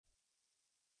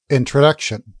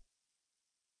Introduction.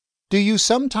 Do you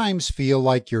sometimes feel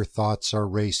like your thoughts are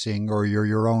racing or you're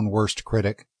your own worst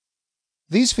critic?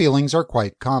 These feelings are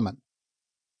quite common.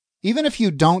 Even if you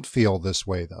don't feel this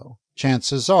way, though,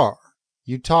 chances are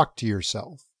you talk to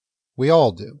yourself. We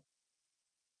all do.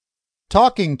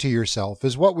 Talking to yourself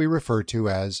is what we refer to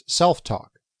as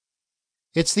self-talk.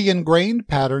 It's the ingrained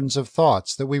patterns of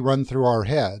thoughts that we run through our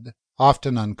head,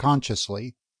 often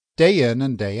unconsciously, day in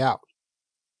and day out.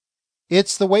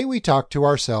 It's the way we talk to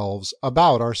ourselves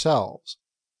about ourselves.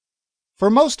 For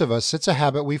most of us, it's a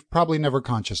habit we've probably never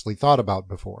consciously thought about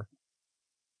before.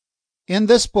 In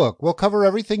this book, we'll cover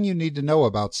everything you need to know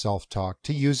about self-talk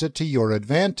to use it to your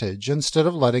advantage instead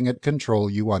of letting it control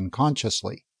you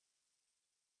unconsciously.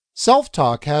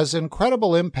 Self-talk has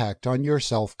incredible impact on your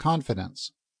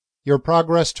self-confidence, your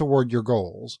progress toward your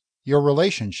goals, your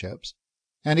relationships,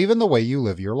 and even the way you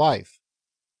live your life.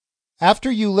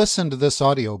 After you listen to this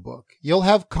audiobook, you'll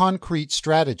have concrete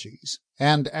strategies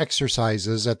and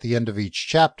exercises at the end of each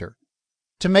chapter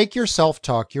to make your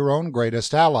self-talk your own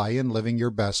greatest ally in living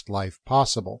your best life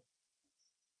possible.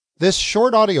 This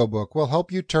short audiobook will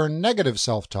help you turn negative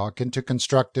self-talk into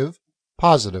constructive,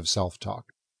 positive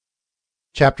self-talk.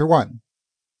 Chapter 1.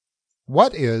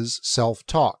 What is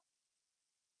self-talk?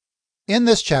 In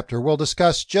this chapter, we'll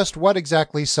discuss just what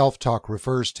exactly self-talk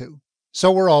refers to, so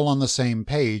we're all on the same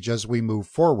page as we move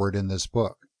forward in this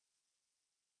book.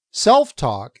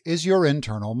 Self-talk is your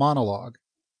internal monologue.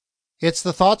 It's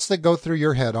the thoughts that go through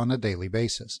your head on a daily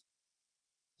basis.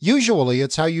 Usually,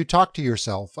 it's how you talk to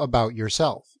yourself about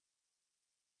yourself.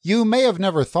 You may have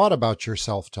never thought about your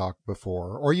self-talk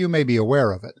before, or you may be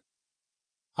aware of it.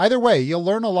 Either way, you'll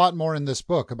learn a lot more in this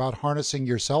book about harnessing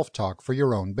your self-talk for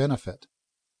your own benefit.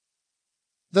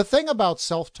 The thing about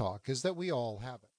self-talk is that we all have it.